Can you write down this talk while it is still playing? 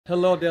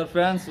Hello dear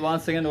friends,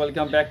 once again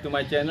welcome back to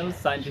my channel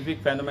scientific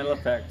phenomenal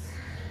facts.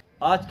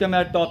 आज का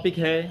मेरा topic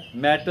है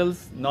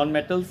metals, non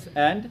metals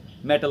and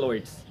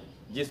metalloids,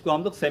 जिसको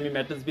हम लोग सेमी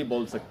मेटल्स भी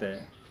बोल सकते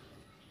हैं।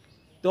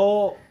 तो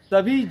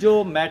सभी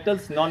जो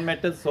मेटल्स, नॉन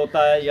मेटल्स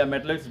होता है या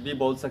मेटलॉइड्स भी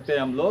बोल सकते हैं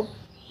हम लोग,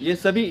 ये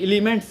सभी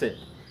एलिमेंट्स है।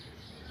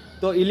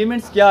 तो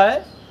एलिमेंट्स क्या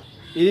है?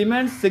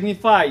 Elements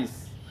signifies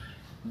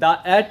the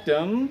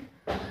atom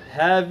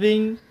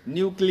having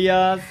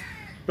nucleus,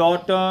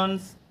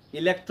 protons,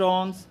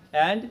 electrons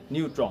and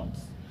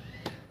neutrons.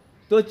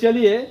 तो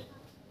चलिए,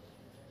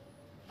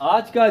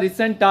 आज का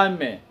रिसेंट टाइम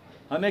में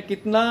हमें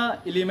कितना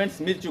एलिमेंट्स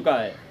मिल चुका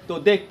है तो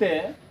देखते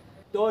हैं।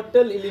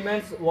 Total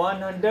elements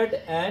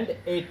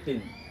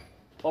 118।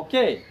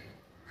 ओके,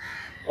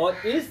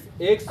 और इस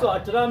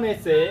 118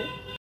 में से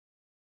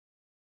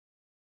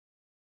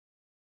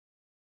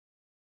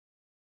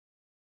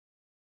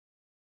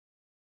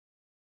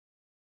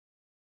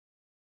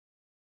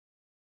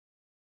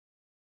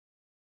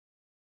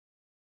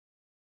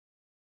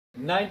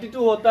 92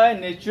 होता है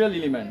नेचुरल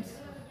एलिमेंट्स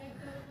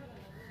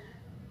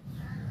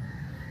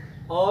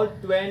और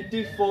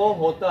 24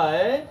 होता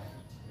है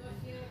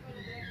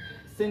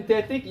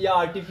सिंथेटिक या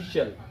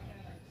आर्टिफिशियल।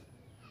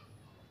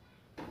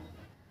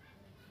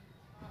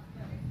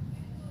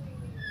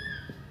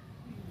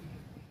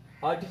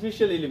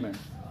 आर्टिफिशियल एलिमेंट्स,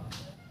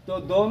 तो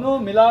दोनों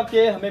मिला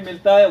के हमें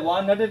मिलता है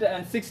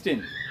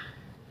 116।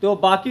 तो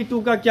बाकी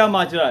टू का क्या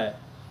माजरा है?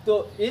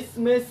 तो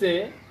इसमें से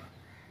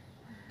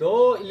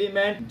दो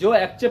एलिमेंट जो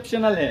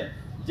एक्सेप्शनल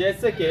है,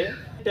 जैसे कि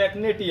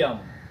टेक्नेटियम,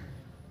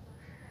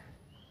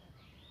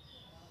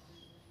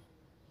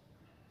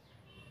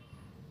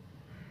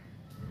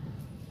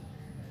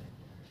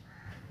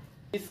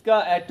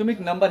 इसका एटॉमिक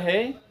नंबर है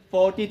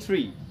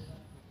 43।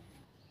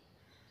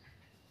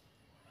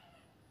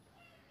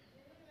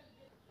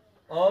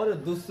 और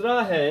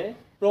दूसरा है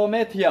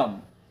प्रोमेथियम,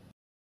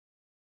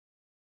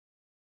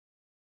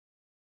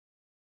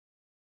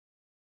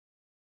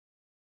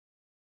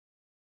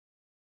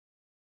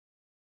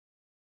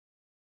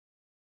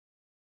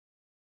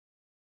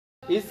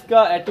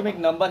 इसका एटॉमिक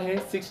नंबर है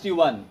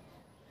 61।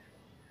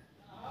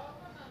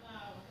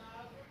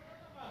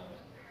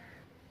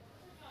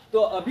 तो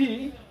अभी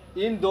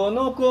इन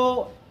दोनों को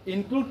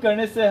इंक्लूड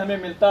करने से हमें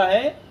मिलता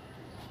है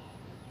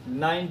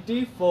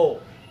 94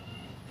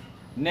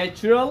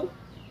 नेचुरल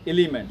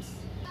एलिमेंट्स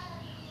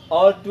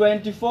और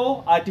 24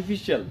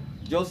 आर्टिफिशियल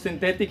जो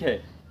सिंथेटिक है।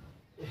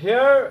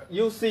 Here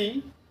you see,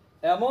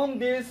 among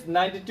these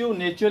 92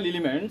 natural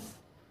elements,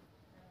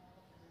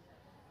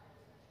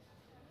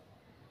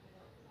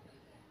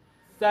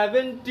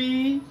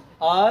 70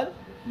 are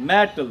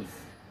metals,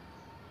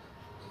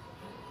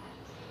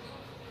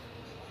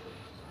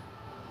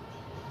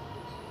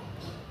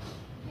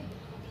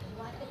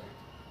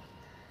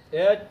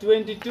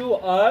 22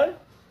 are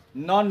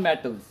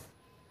non-metals.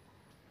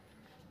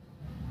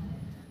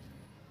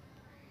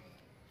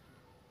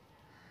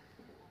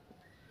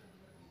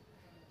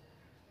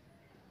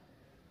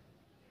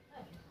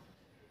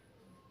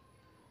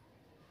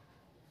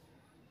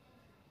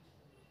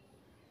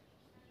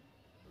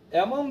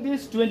 Among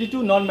these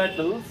 22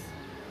 non-metals,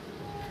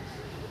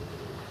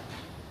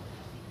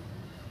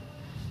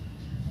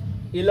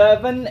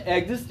 11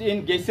 exist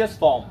in gaseous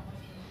form.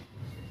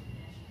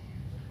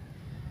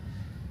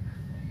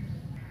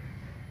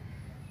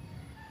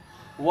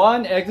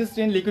 One exists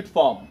in liquid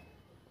form.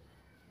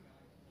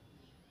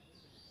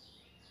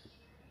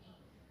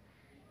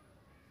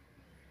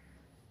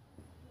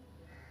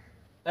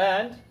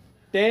 And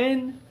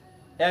 10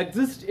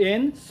 exist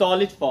in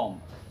solid form.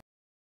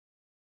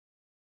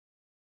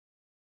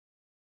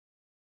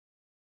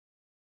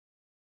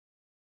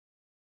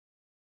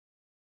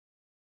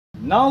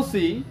 Now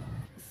see,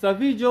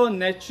 सभी जो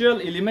natural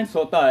elements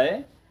होता है,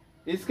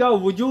 इसका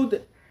वजूद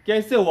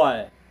कैसे हुआ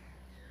है?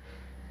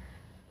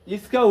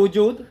 इसका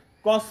वजूद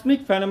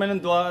कॉस्मिक फेनोमेनन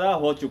द्वारा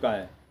हो चुका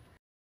है।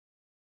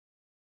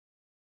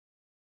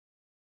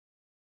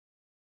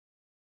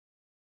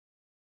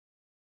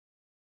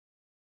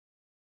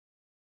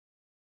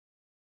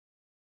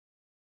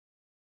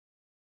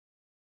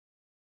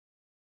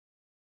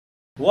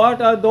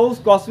 What are those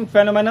cosmic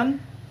phenomenon?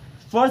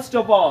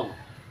 First of all,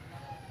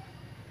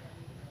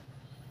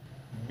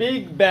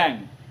 Big Bang.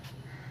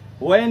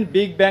 When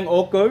Big Bang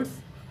occurs,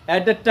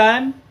 at the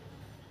time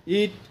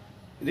it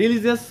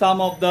releases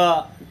some of the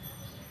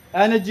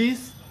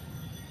energies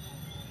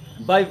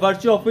by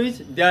virtue of which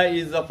there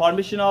is a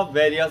formation of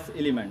various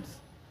elements.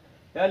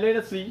 Here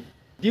let us see,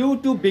 due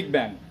to Big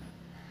Bang.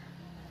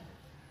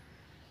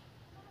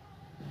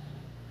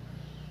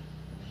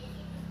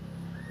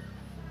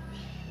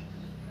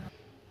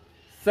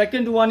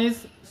 Second one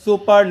is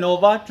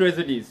supernova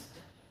tragedies.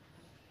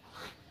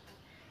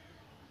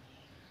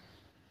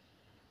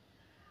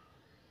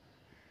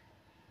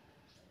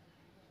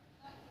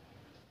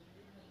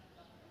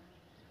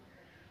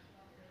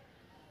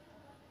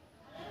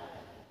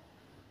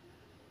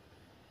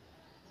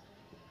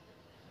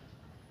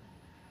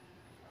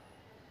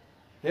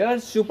 Here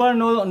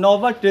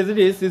supernova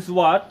tragedies is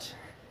what?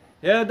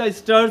 Here the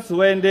stars,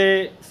 when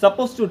they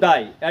supposed to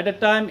die, at a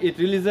time it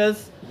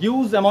releases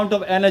huge amount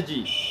of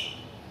energy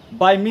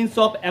by means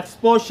of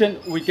explosion,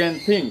 we can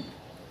think,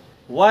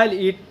 while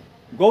it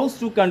goes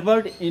to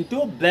convert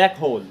into black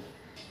hole.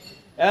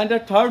 And the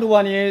third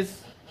one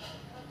is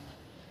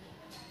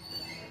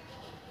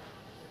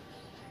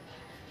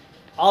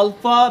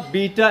alpha,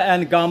 beta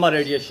and gamma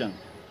radiation.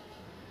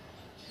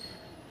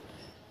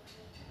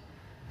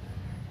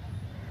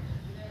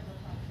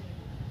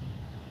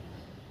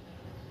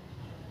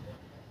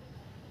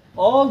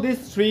 All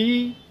these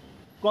three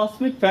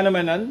cosmic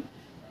phenomenon,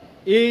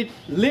 it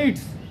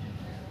leads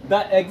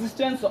the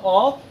existence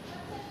of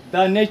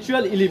the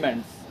natural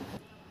elements.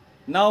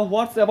 Now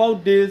what's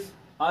about these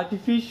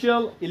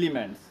artificial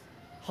elements?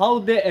 How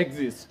they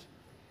exist?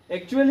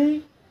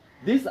 Actually,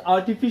 these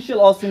artificial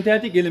or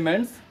synthetic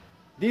elements,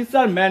 these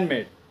are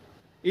man-made.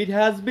 It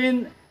has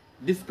been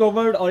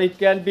discovered, or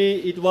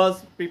it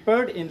was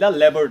prepared in the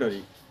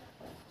laboratory.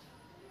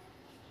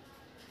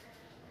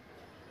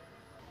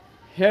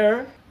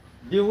 Here,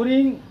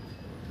 during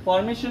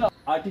formation of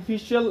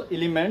artificial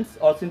elements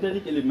or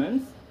synthetic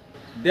elements,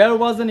 there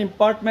was an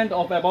impartment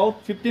of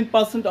about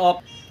 15%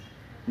 of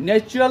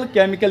natural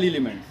chemical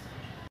elements.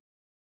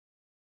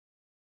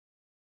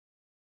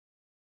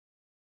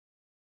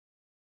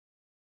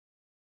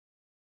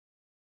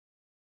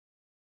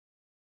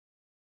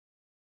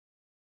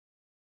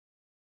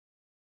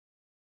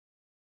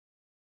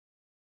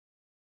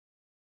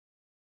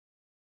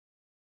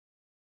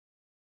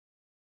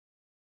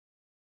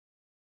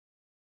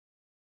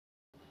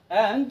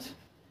 And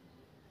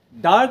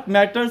dark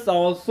matters are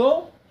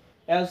also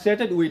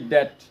associated with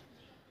that.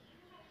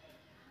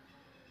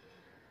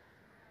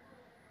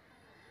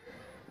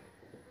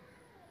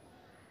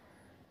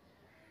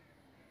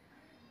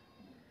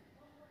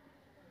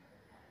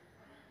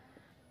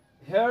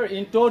 Here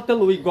in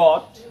total we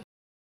got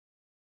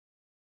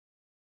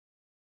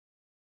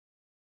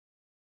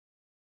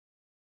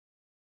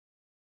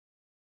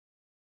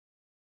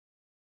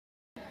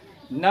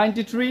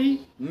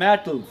 93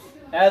 metals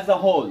as a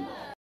whole.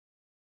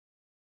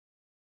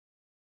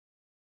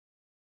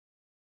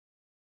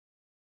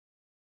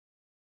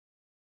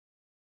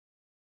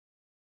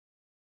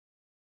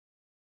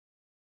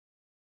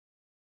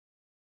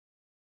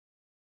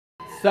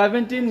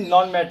 Seventeen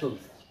non-metals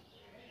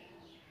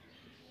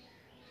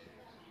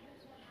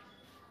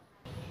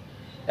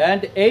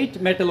and 8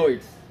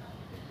 metalloids.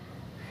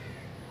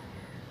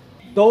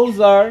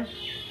 Those are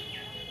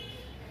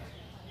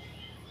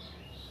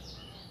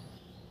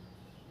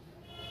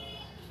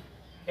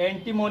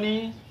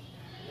antimony,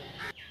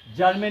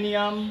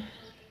 germanium,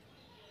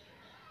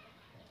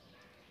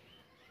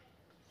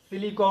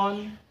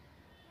 silicon,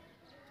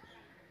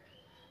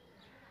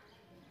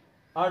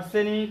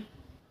 arsenic,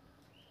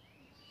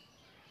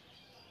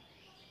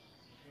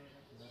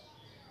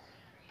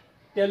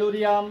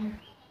 tellurium,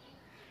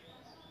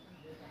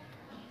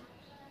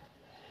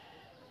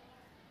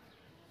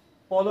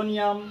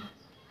 polonium,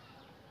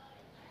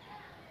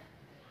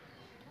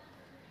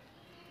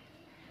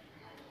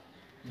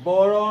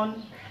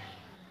 boron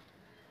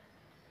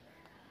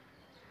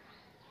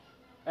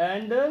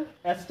and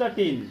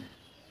astatine.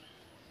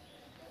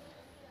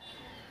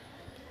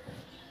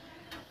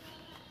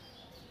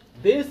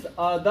 These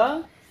are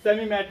the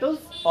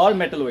semi-metals or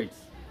metalloids.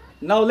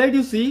 Now let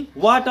you see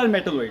what are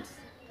metalloids.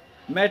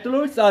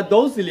 Metalloids are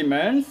those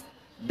elements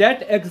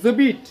that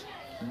exhibit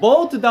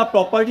both the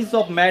properties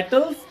of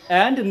metals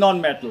and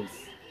non-metals.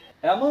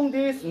 Among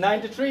these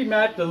 93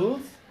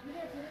 metals,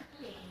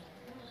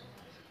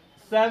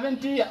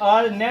 70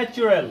 are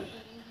natural,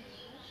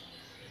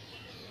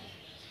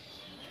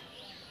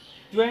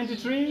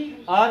 23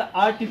 are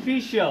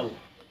artificial,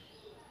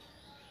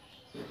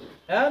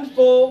 and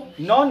for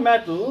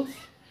non-metals,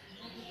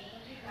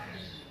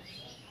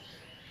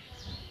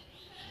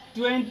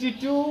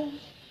 22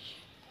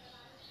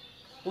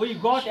 we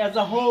got as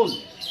a whole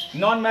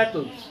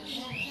non-metals.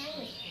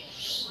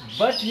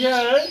 But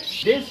here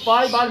these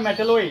 5 are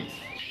metalloids.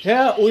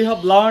 Here we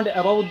have learned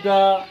about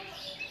the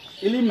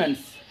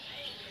elements,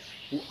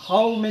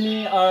 how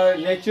many are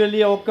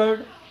naturally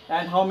occurred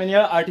and how many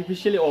are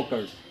artificially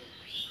occurred,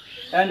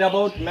 and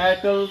about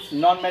metals,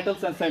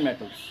 non-metals and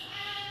semi-metals.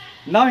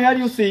 Now here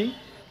you see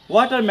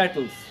what are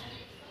metals.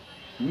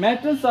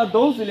 Metals are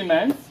those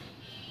elements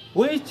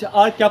which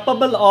are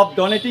capable of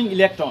donating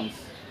electrons,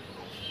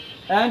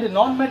 and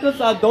non-metals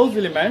are those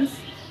elements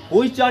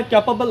which are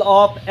capable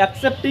of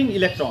accepting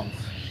electrons.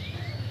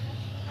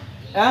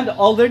 And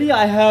already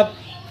I have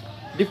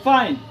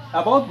defined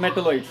about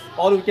metalloids,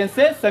 or we can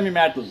say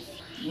semi-metals.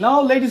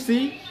 Now let us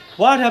see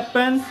what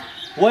happens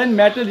when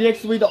metal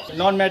reacts with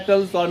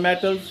non-metals or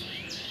metals,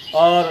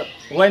 or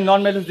when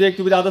non-metals react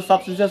with other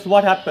substances.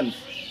 What happens?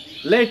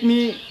 Let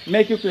me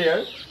make you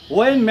clear.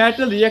 When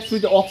metal reacts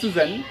with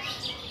oxygen,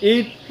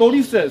 it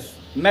produces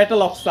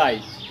metal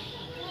oxide,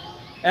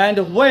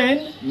 and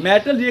when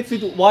metal reacts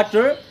with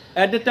water,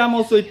 at the time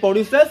also it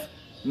produces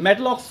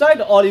metal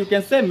oxide, or you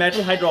can say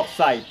metal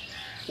hydroxide,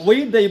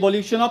 with the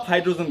evolution of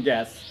hydrogen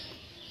gas.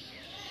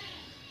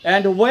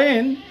 And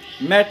when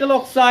metal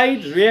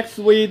oxide reacts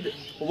with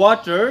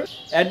water,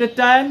 at the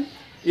time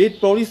it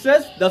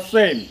produces the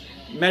same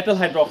metal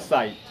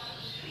hydroxide,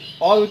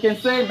 or we can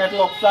say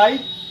metal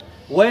oxide.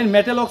 When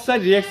metal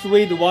oxide reacts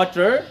with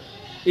water,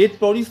 it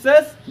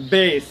produces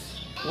base.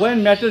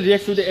 When metal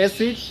reacts with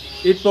acid,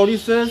 it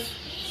produces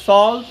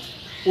salt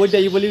with the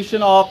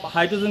evolution of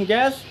hydrogen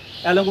gas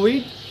along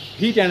with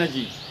heat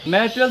energy.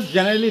 Metals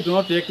generally do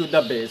not react with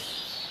the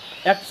base,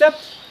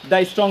 except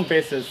the strong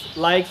bases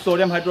like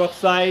sodium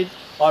hydroxide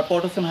or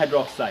potassium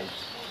hydroxide.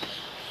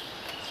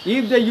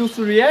 If they used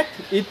to react,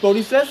 it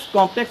produces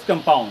complex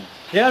compound.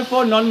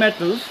 Therefore,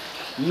 non-metals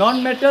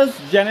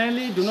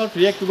generally do not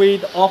react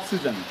with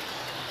oxygen.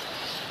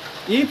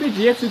 If it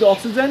reacts with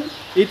oxygen,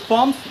 it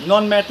forms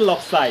non-metal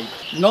oxide.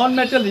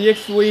 Non-metal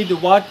reacts with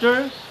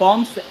water,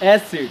 forms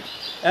acid.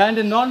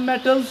 And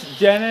non-metals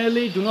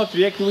generally do not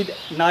react with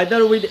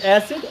neither with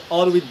acid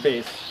or with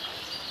base.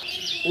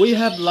 We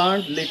have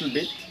learned little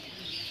bit.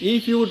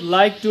 If you would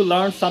like to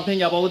learn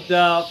something about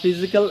the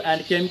physical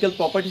and chemical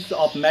properties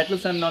of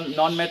metals and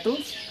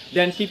non-metals,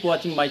 then keep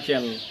watching my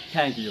channel.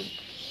 Thank you.